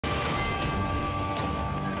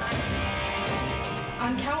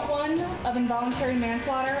On count 1 of involuntary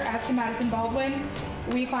manslaughter as to Madisyn Baldwin,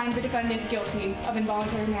 we find the defendant guilty of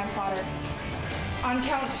involuntary manslaughter. On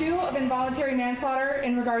count 2 of involuntary manslaughter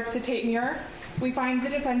in regards to Tate Myre, we find the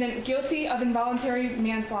defendant guilty of involuntary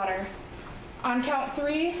manslaughter. On count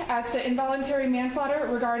 3 as to involuntary manslaughter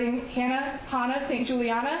regarding Hana St.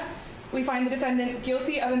 Juliana, we find the defendant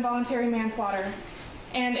guilty of involuntary manslaughter.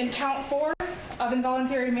 And in count 4 of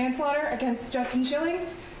involuntary manslaughter against Justin Shilling,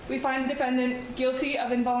 we find the defendant guilty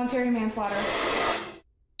of involuntary manslaughter.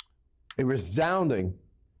 A resounding,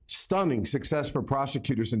 stunning success for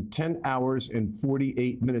prosecutors in 10 hours and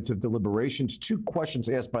 48 minutes of deliberations. 2 questions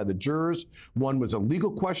asked by the jurors. One was a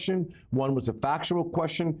legal question, one was a factual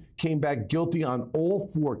question. Came back guilty on all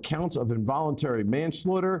 4 counts of involuntary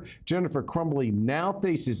manslaughter. Jennifer Crumbley now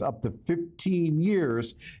faces up to 15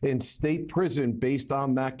 years in state prison based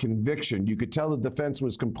on that conviction. You could tell the defense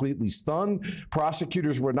was completely stunned.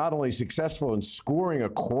 Prosecutors were not only successful in scoring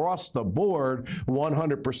across the board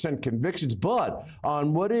 100% convictions, but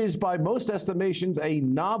on what is by most estimations a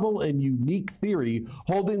novel and unique theory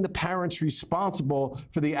holding the parents responsible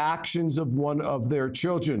for the actions of one of their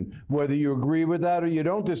children. Whether you agree with that or you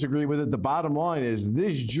don't disagree with it, the bottom line is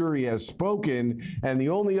this jury has spoken, and the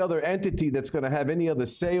only other entity that's going to have any other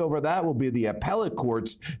say over that will be the appellate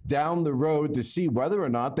courts down the road to see whether or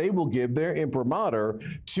not they will give their imprimatur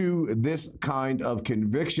to this kind of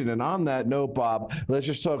conviction. And on that note, Bob, let's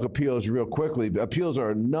just talk appeals real quickly. Appeals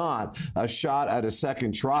are not a shot at a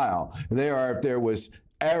second trial. They are if there was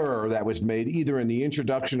error that was made either in the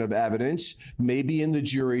introduction of evidence, maybe in the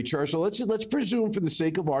jury charge. So let's presume for the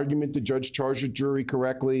sake of argument the judge charged the jury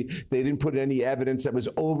correctly. They didn't put any evidence that was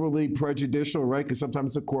overly prejudicial, right? Because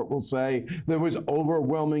sometimes the court will say there was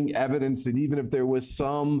overwhelming evidence, and even if there was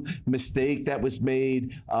some mistake that was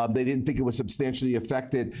made, they didn't think it was substantially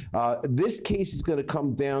affected. This case is going to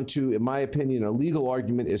come down to, in my opinion, a legal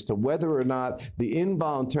argument as to whether or not the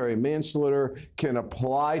involuntary manslaughter can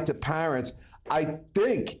apply to parents. I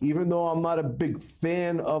think, even though I'm not a big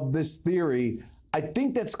fan of this theory, I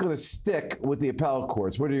think that's going to stick with the appellate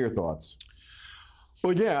courts. What are your thoughts?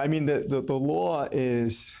 Well, yeah, I mean, the law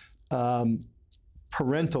is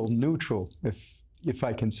parental neutral, if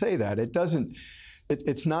I can say that. It doesn't,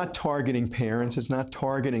 it's not targeting parents. It's not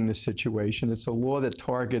targeting the situation. It's a law that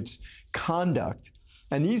targets conduct.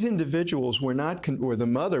 And these individuals were not, or the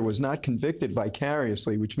mother was not convicted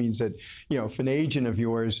vicariously, which means that, you know, if an agent of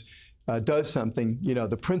yours does something, you know,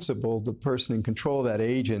 the principal, the person in control of that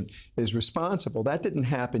agent, is responsible. That didn't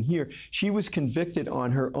happen here. She was convicted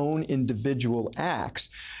on her own individual acts.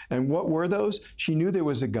 And what were those? She knew there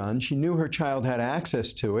was a gun. She knew her child had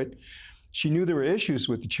access to it. She knew there were issues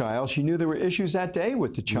with the child. She knew there were issues that day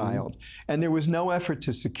with the child. And there was no effort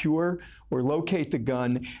to secure or locate the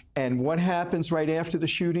gun. And what happens right after the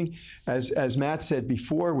shooting, as Matt said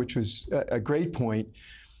before, which was a great point,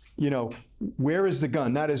 you know, where is the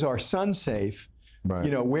gun? Not is our son safe? Right.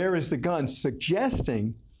 You know, where is the gun?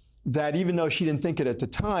 Suggesting that even though she didn't think it at the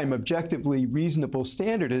time, objectively reasonable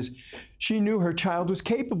standard is she knew her child was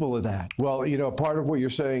capable of that. Well, you know, part of what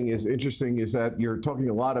you're saying is interesting is that you're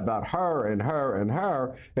talking a lot about her and her and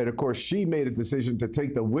her. And of course, she made a decision to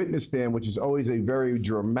take the witness stand, which is always a very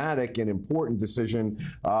dramatic and important decision.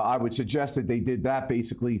 I would suggest that they did that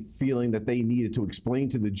basically feeling that they needed to explain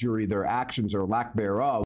to the jury their actions or lack thereof.